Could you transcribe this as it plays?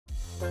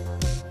Hi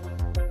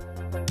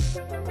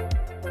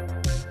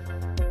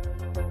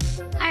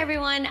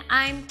everyone,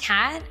 I'm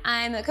Kat.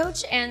 I'm a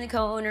coach and the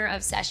co-owner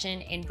of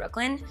Session in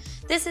Brooklyn.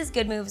 This is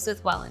Good Moves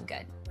with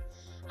Well+Good.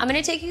 I'm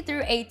gonna take you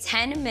through a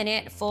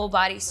 10-minute full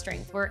body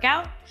strength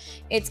workout.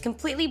 It's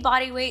completely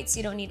body weight, so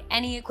you don't need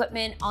any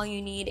equipment. All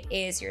you need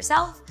is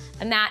yourself,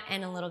 a mat,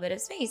 and a little bit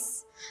of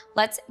space.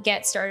 Let's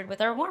get started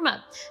with our warm-up.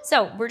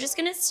 So we're just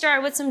gonna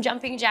start with some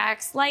jumping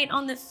jacks, light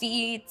on the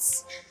feet,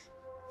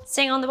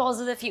 staying on the balls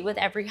of the feet with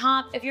every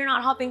hop. If you're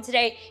not hopping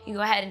today, you can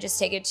go ahead and just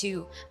take it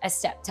to a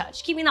step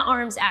touch, keeping the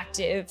arms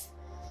active.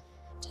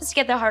 Just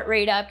get the heart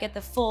rate up, get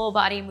the full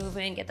body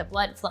moving, get the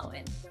blood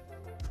flowing.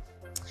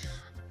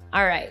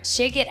 All right,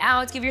 shake it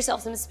out, give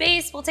yourself some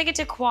space. We'll take it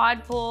to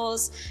quad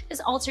pulls,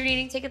 just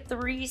alternating, take a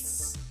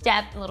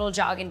 3-step little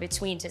jog in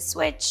between to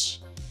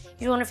switch.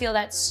 You wanna feel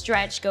that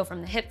stretch, go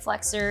from the hip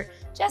flexor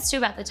just to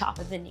about the top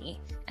of the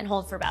knee and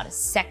hold for about a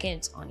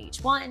second on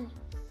each one.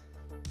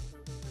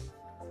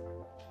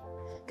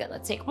 Good,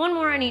 let's take one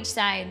more on each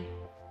side.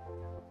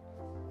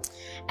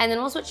 And then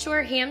we'll switch to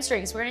our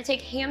hamstrings. We're gonna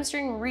take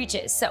hamstring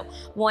reaches. So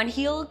one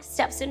heel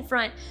steps in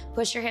front,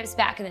 push your hips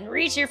back, and then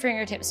reach your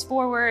fingertips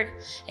forward.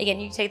 Again,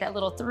 you take that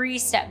little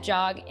 3-step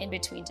jog in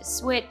between to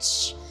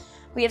switch.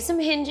 We have some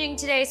hinging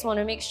today, so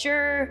wanna make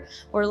sure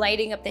we're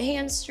lighting up the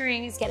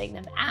hamstrings, getting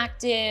them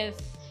active.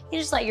 You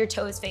just let your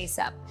toes face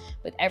up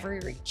with every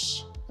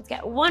reach. Let's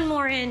get one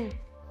more in.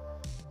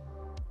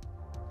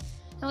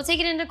 And we'll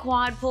take it into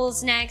quad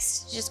pulls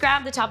next. Just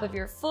grab the top of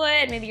your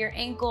foot, maybe your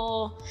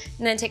ankle,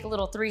 and then take a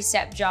little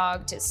 3-step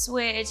jog to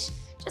switch,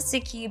 just to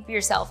keep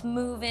yourself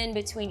moving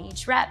between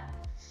each rep.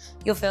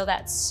 You'll feel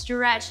that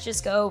stretch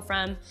just go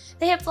from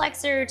the hip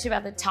flexor to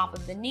about the top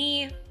of the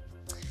knee.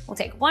 We'll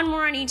take one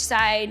more on each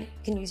side. You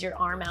can use your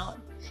arm out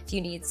if you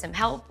need some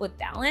help with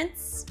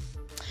balance.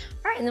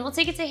 All right, and then we'll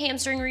take it to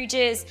hamstring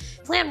reaches.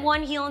 Plant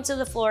one heel into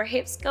the floor,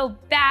 hips go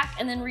back,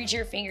 and then reach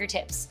your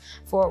fingertips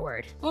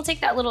forward. We'll take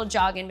that little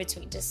jog in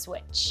between to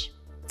switch.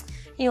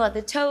 You let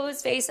the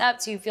toes face up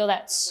to feel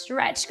that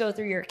stretch go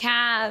through your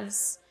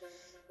calves,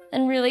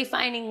 and really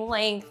finding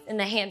length in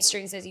the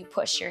hamstrings as you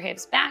push your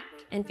hips back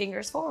and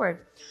fingers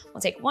forward.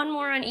 We'll take one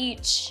more on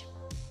each.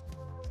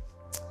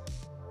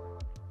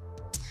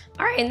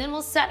 All right, and then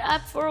we'll set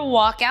up for a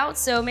walkout.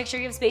 So make sure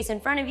you have space in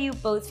front of you,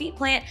 both feet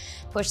plant,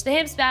 push the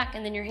hips back,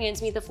 and then your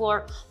hands meet the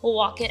floor. We'll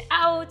walk it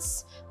out,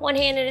 one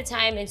hand at a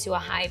time into a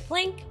high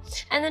plank.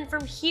 And then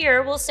from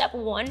here, we'll step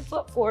one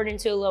foot forward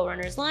into a low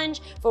runner's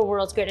lunge for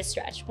world's greatest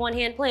stretch. One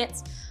hand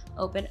plants,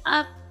 open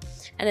up,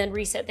 and then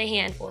reset the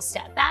hand. We'll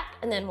step back,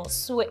 and then we'll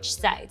switch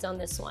sides on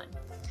this one.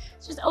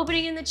 It's just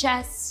opening in the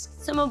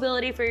chest, some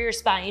mobility for your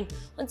spine.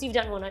 Once you've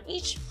done one on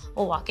each,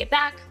 we'll walk it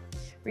back,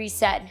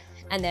 reset,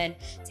 and then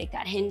take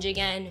that hinge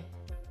again.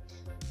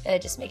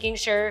 Just making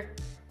sure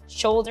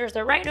shoulders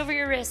are right over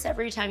your wrists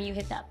every time you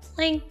hit that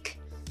plank.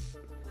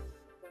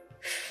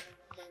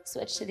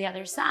 Switch to the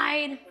other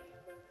side.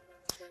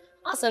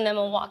 Awesome, then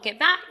we'll walk it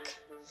back.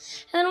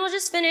 And then we'll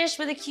just finish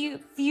with a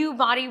few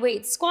body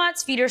weight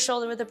squats, feet are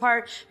shoulder width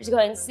apart. Just go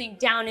ahead and sink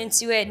down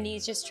into it,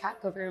 knees just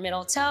track over your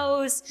middle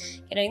toes,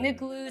 getting the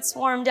glutes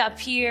warmed up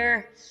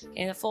here,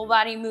 getting the full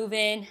body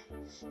moving.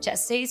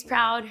 Chest stays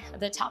proud at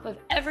the top of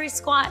every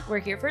squat. We're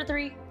here for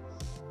 3,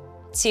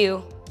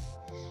 2,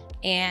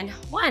 and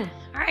 1.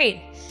 All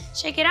right,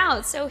 check it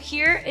out. So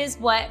here is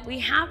what we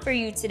have for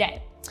you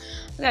today.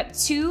 We've got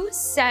 2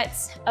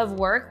 sets of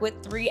work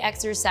with 3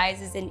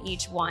 exercises in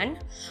each one.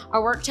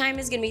 Our work time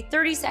is gonna be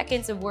 30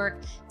 seconds of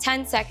work,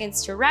 10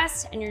 seconds to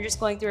rest, and you're just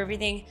going through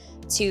everything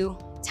 2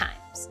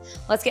 times.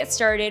 Let's get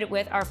started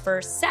with our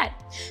first set.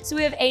 So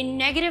we have a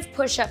negative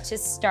push-up to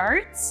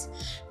start.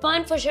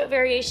 Fun push-up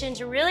variation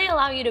to really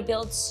allow you to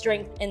build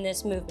strength in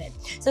this movement.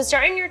 So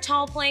starting your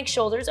tall plank,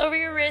 shoulders over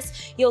your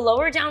wrists, you'll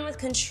lower down with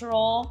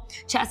control,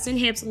 chest and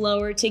hips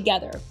lower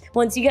together.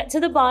 Once you get to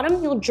the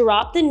bottom, you'll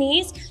drop the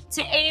knees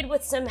to aid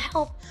with some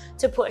help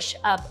to push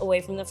up away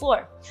from the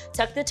floor.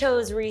 Tuck the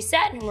toes,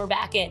 reset, and we're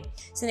back in.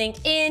 So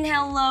think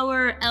inhale,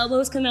 lower,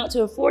 elbows come out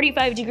to a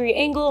 45-degree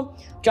angle,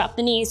 drop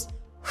the knees,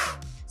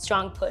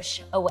 strong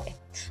push away.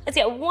 Let's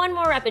get one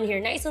more rep in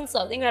here, nice and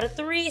slow. Think about a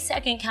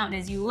 3-second count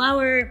as you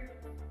lower,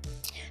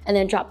 and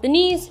then drop the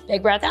knees,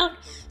 big breath out,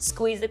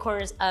 squeeze the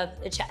corners of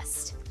the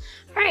chest.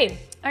 All right,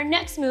 our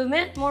next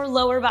movement, more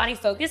lower body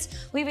focus,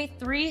 we have a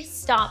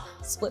 3-stop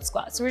split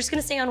squat. So we're just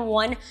gonna stay on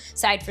one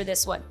side for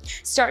this one.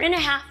 Start in a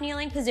half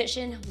kneeling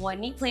position, one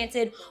knee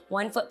planted,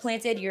 one foot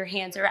planted, your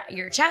hands are at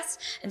your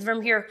chest, and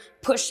from here,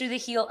 push through the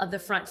heel of the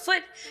front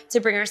foot to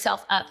bring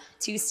ourselves up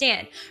to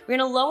stand. We're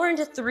gonna lower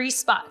into 3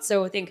 spots.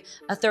 So think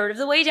a third of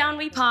the way down,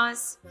 we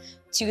pause,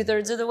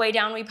 2/3 of the way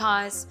down, we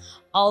pause,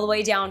 all the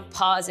way down,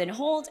 pause and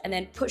hold, and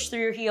then push through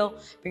your heel,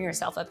 bring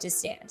yourself up to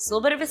stand. It's a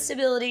little bit of a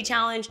stability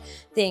challenge.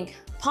 Think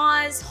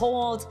pause,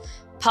 hold,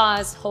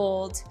 pause,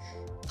 hold,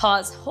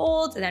 pause,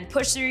 hold, and then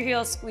push through your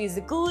heel, squeeze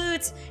the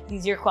glutes,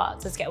 use your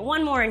quads. Let's get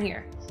one more in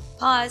here.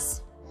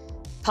 Pause,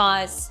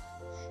 pause,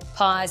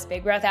 pause,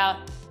 big breath out.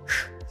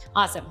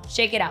 Awesome,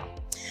 shake it out.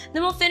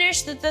 Then we'll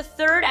finish the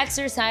third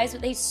exercise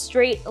with a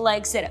straight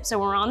leg sit-up. So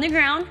we're on the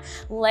ground,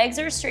 legs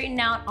are straightened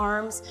out,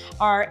 arms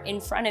are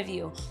in front of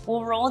you.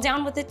 We'll roll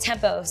down with the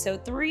tempo. So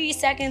 3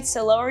 seconds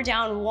to lower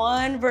down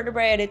 1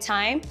 vertebrae at a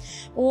time.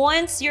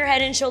 Once your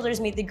head and shoulders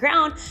meet the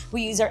ground,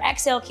 we use our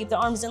exhale, keep the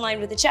arms in line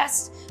with the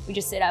chest. We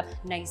just sit up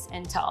nice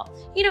and tall.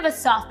 You can have a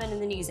soft bend in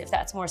the knees if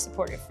that's more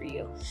supportive for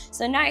you.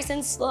 So nice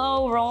and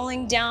slow,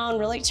 rolling down,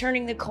 really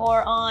turning the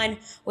core on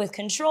with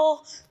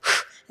control.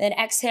 Then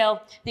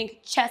exhale,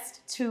 think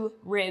chest to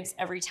ribs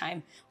every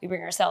time we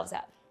bring ourselves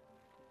up.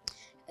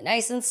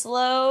 Nice and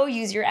slow,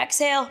 use your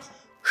exhale.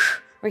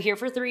 We're here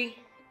for 3,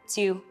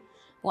 2,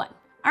 1.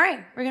 All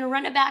right, we're gonna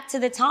run it back to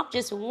the top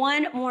just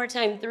one more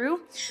time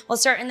through. We'll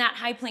start in that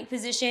high plank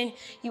position.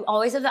 You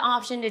always have the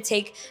option to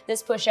take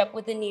this push-up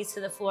with the knees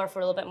to the floor for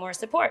a little bit more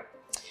support.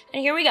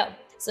 And here we go.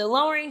 So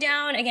lowering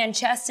down, again,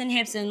 chest and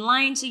hips in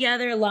line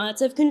together,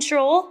 lots of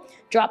control.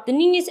 Drop the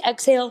knees,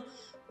 exhale,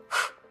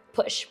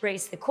 push,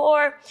 brace the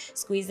core,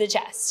 squeeze the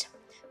chest.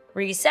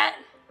 Reset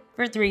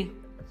for 3,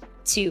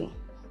 2,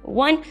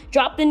 1.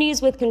 Drop the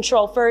knees with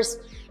control first,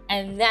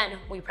 and then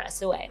we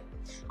press away.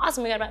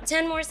 Awesome, we got about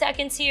 10 more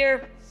seconds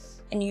here.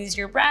 And use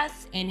your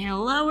breath, inhale,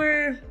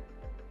 lower.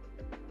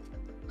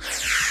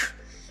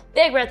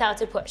 Big breath out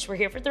to push. We're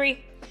here for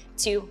 3,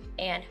 2,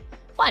 and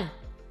 1.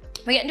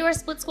 We get into our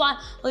split squat.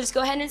 We'll just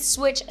go ahead and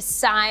switch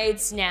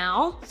sides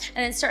now,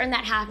 and then start in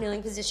that half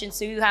kneeling position.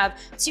 So you have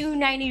 2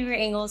 90-degree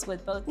angles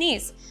with both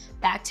knees.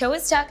 Back toe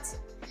is tucked,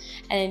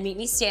 and then meet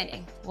me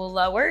standing. We'll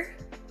lower,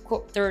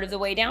 third of the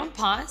way down,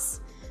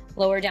 pause,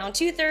 lower down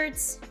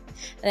 2/3,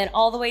 and then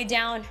all the way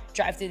down,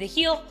 drive through the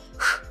heel,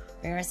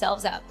 bring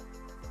ourselves up.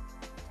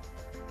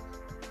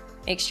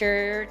 Make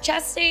sure your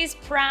chest stays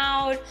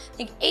proud. I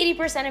think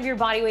 80% of your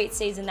body weight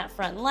stays in that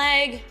front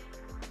leg.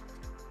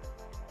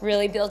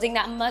 Really building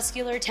that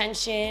muscular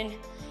tension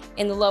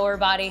in the lower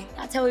body.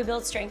 That's how we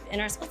build strength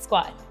in our split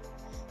squat.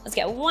 Let's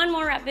get one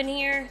more rep in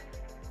here.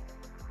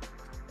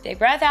 Big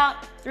breath out,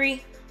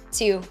 3,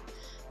 2,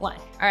 1.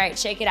 All right,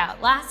 shake it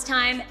out. Last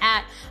time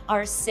at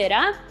our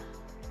sit-up.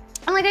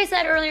 And like I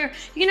said earlier,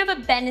 you can have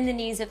a bend in the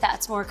knees if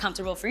that's more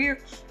comfortable for you.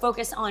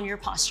 Focus on your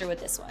posture with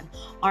this one.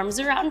 Arms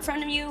are out in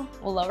front of you.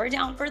 We'll lower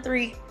down for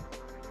 3,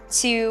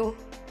 2,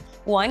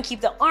 1.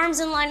 Keep the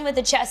arms in line with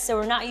the chest so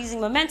we're not using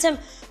momentum.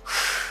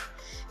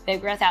 Big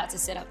breath out to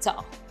sit up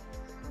tall.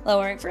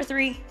 Lowering for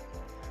 3,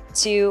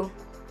 2,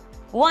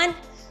 1.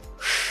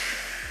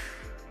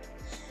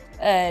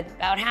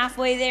 About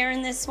halfway there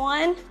in this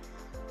one.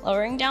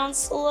 Lowering down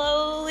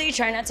slowly.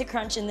 Try not to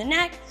crunch in the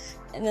neck.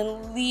 And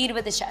then lead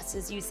with the chest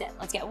as you sit.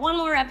 Let's get one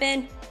more rep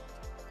in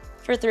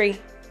for 3,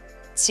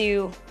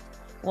 2,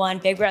 1.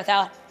 Big breath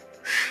out.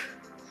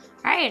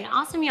 All right,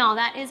 awesome, y'all.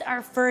 That is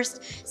our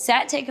first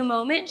set. Take a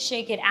moment,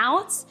 shake it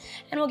out,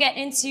 and we'll get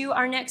into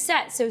our next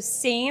set. So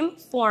same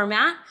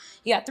format.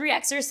 You got 3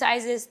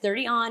 exercises,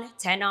 30 on,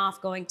 10 off,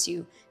 going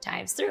 2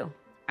 times through.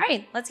 All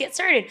right, let's get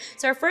started.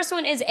 So our first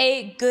one is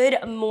a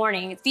good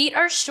morning. Feet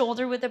are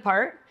shoulder width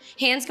apart,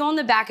 hands go on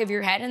the back of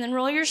your head, and then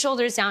roll your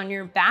shoulders down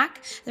your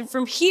back. Then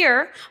from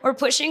here, we're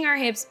pushing our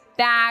hips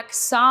back,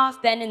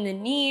 soft bend in the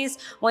knees.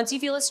 Once you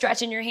feel a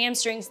stretch in your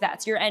hamstrings,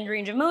 that's your end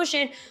range of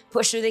motion.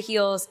 Push through the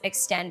heels,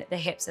 extend the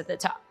hips at the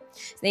top.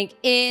 Think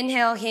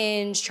inhale,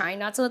 hinge, try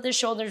not to let the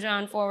shoulders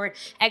round forward.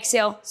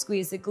 Exhale,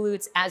 squeeze the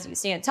glutes as you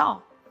stand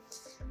tall.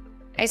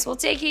 Nice, we'll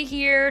take it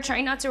here.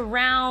 Try not to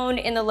round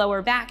in the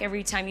lower back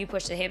every time you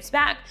push the hips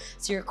back.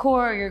 So your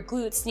core, your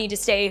glutes need to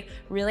stay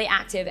really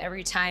active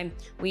every time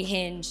we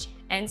hinge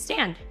and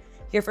stand.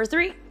 Here for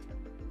 3,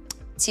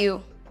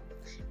 2,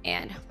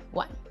 and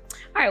 1.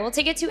 All right, we'll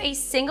take it to a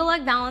single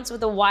leg balance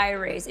with a Y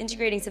raise,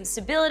 integrating some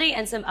stability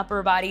and some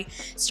upper body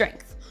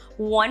strength.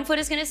 One foot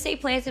is gonna stay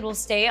planted, we'll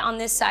stay on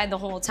this side the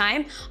whole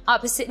time.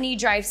 Opposite knee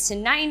drives to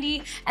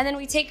 90, and then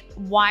we take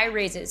Y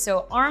raises.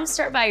 So arms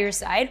start by your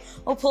side,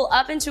 we'll pull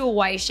up into a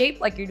Y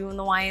shape like you're doing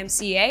the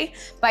YMCA,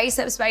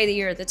 biceps by the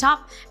ear at the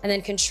top, and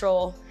then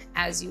control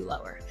as you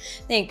lower.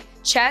 Think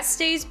chest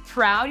stays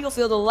proud, you'll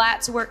feel the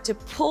lats work to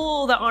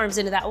pull the arms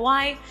into that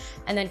Y,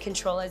 and then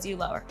control as you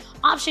lower.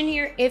 Option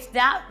here, if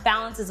that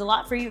balance is a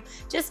lot for you,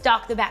 just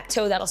dock the back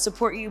toe, that'll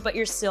support you, but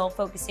you're still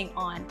focusing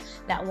on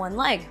that one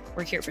leg.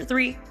 We're here for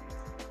 3,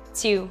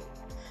 2,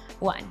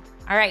 1.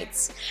 All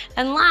right,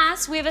 and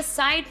last, we have a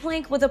side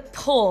plank with a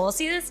pull.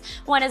 See this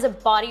one as a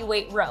body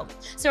weight row.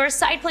 So our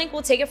side plank,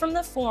 we'll take it from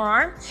the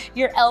forearm.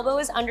 Your elbow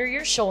is under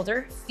your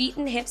shoulder, feet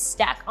and hips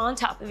stack on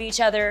top of each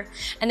other,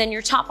 and then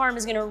your top arm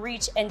is gonna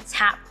reach and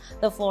tap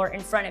the floor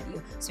in front of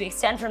you. So we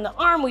extend from the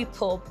arm, we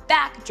pull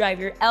back, drive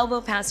your elbow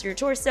past your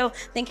torso,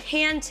 think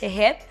hand to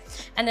hip,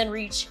 and then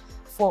reach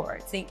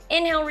forward. Think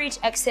inhale, reach,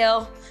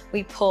 exhale,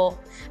 we pull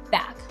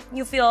back.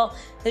 You feel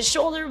the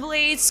shoulder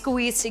blades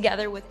squeeze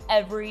together with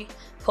every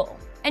pull.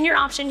 And your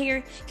option here,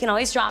 you can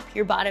always drop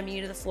your bottom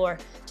knee to the floor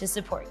to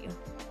support you.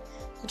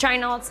 So try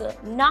not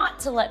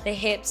to let the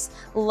hips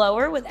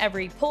lower with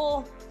every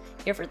pull.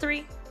 Here for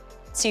 3,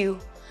 2,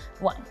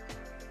 1.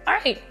 All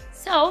right,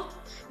 so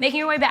making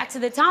your way back to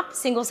the top,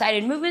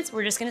 single-sided movements,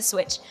 we're just gonna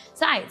switch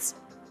sides.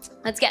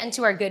 Let's get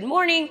into our good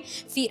morning.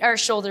 Feet are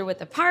shoulder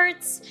width apart.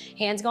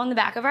 Hands go on the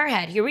back of our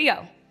head. Here we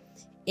go.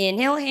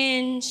 Inhale,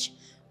 hinge.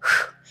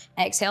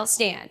 Exhale,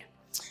 stand.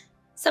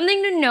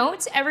 Something to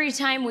note, every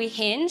time we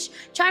hinge,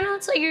 try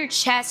not to let your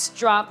chest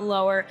drop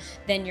lower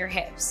than your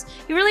hips.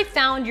 You really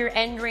found your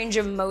end range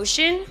of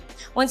motion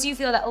once you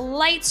feel that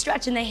light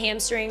stretch in the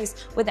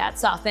hamstrings with that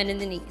soft bend in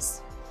the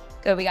knees.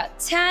 Good, we got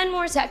 10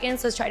 more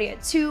seconds. Let's try to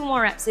get 2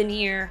 more reps in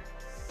here.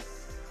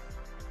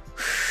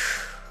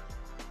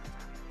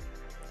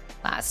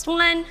 Last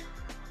one.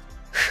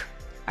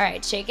 All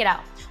right, shake it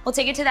out. We'll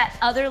take it to that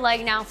other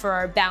leg now for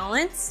our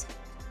balance.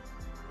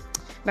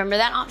 Remember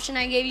that option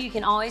I gave you? You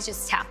can always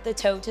just tap the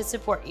toe to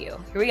support you.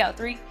 Here we go,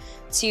 3,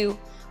 2,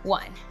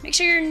 1. Make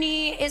sure your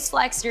knee is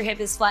flexed, your hip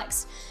is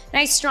flexed.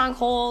 Nice strong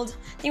hold.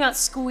 Think about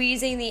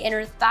squeezing the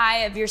inner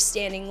thigh of your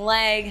standing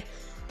leg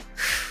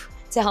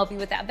to help you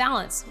with that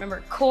balance.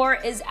 Remember, core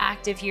is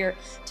active here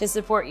to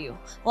support you.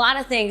 A lot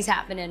of things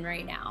happening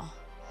right now.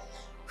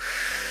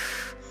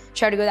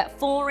 Try to go that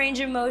full range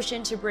of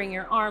motion to bring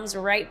your arms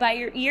right by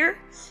your ear,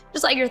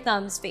 just like your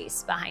thumbs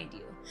face behind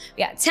you.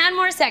 We got 10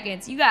 more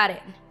seconds, you got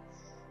it.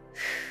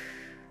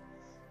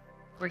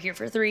 We're here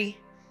for 3,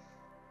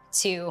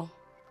 2,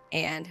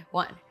 and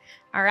 1.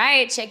 All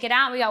right, check it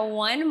out. We got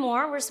one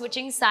more. We're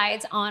switching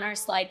sides on our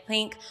slide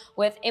plank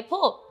with a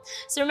pull.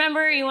 So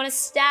remember, you want to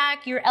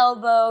stack your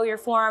elbow, your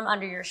forearm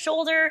under your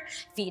shoulder,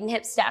 feet and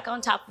hips stack on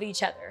top of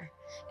each other.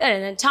 Good,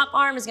 and then top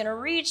arm is gonna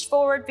reach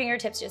forward,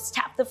 fingertips just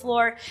tap the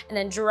floor, and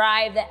then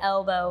drive the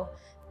elbow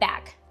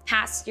back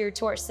past your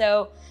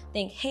torso.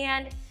 Think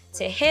hand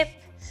to hip.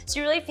 So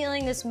you're really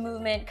feeling this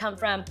movement come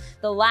from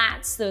the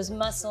lats, those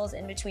muscles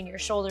in between your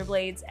shoulder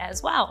blades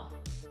as well.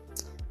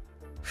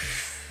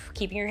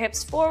 Keeping your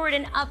hips forward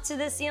and up to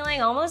the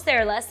ceiling, almost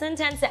there, less than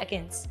 10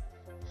 seconds.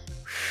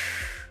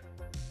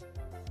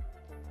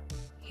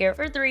 Here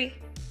for 3,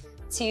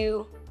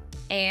 2,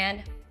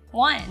 and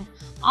 1.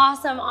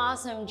 Awesome,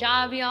 awesome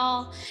job,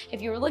 y'all.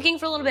 If you were looking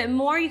for a little bit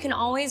more, you can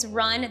always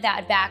run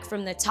that back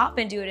from the top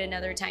and do it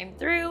another time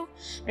through.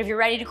 But if you're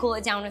ready to cool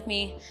it down with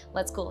me,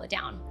 let's cool it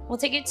down. We'll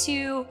take it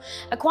to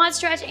a quad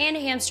stretch and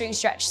a hamstring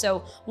stretch.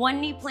 So one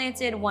knee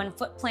planted, one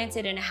foot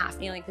planted in a half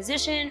kneeling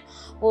position.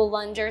 We'll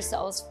lunge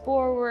ourselves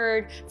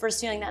forward. First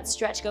feeling that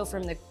stretch go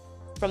from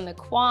the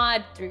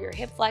quad through your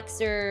hip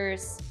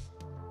flexors.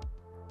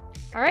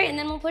 All right, and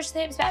then we'll push the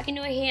hips back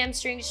into a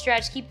hamstring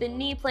stretch. Keep the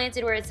knee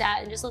planted where it's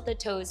at and just let the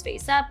toes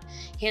face up.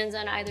 Hands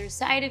on either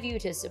side of you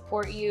to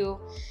support you.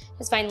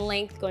 Just find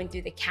length going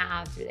through the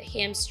calf, through the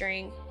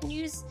hamstring, and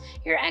use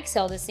your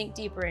exhale to sink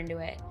deeper into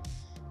it.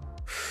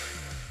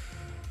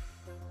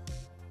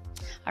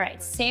 All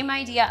right, same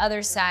idea,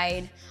 other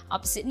side.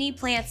 Opposite knee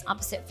plants,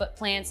 opposite foot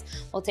plants.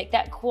 We'll take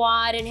that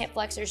quad and hip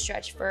flexor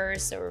stretch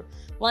first. So we're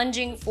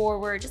lunging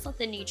forward. Just let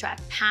the knee track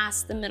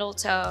past the middle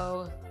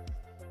toe.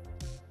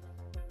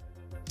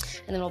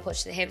 And then we'll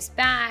push the hips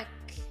back,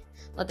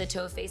 let the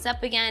toe face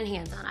up again,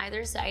 hands on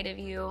either side of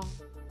you.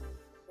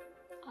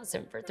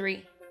 Awesome, for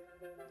 3,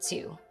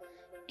 2,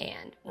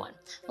 and 1.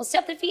 We'll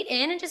step the feet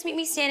in and just meet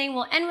me standing.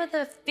 We'll end with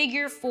a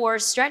figure 4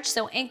 stretch,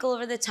 so ankle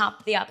over the top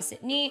of the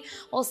opposite knee.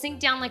 We'll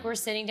sink down like we're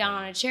sitting down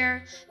on a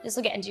chair. This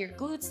will get into your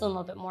glutes, and a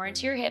little bit more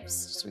into your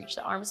hips. Just reach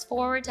the arms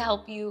forward to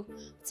help you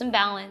with some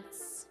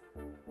balance.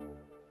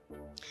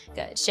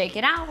 Good, shake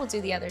it out. We'll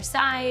do the other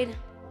side.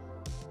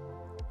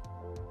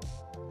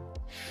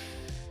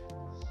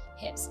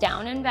 Hips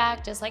down and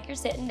back, just like you're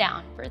sitting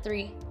down for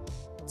 3,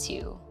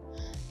 2,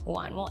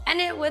 1. We'll end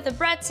it with a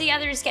breath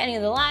together, just getting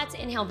into the lats.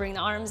 Inhale, bring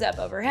the arms up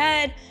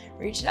overhead,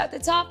 reach it at the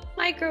top,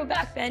 micro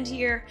back bend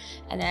here,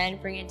 and then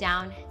bring it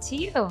down to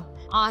you.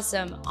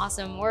 Awesome,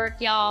 awesome work,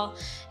 y'all.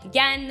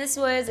 Again, this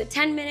was a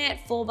 10-minute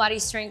full body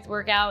strength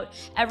workout.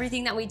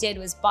 Everything that we did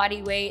was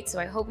body weight, so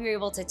I hope you're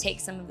able to take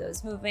some of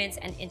those movements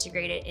and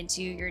integrate it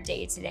into your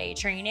day-to-day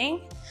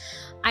training.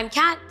 I'm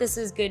Kat, this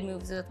is Good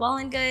Moves with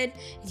Well+Good.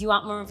 If you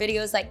want more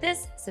videos like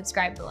this,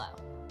 subscribe below.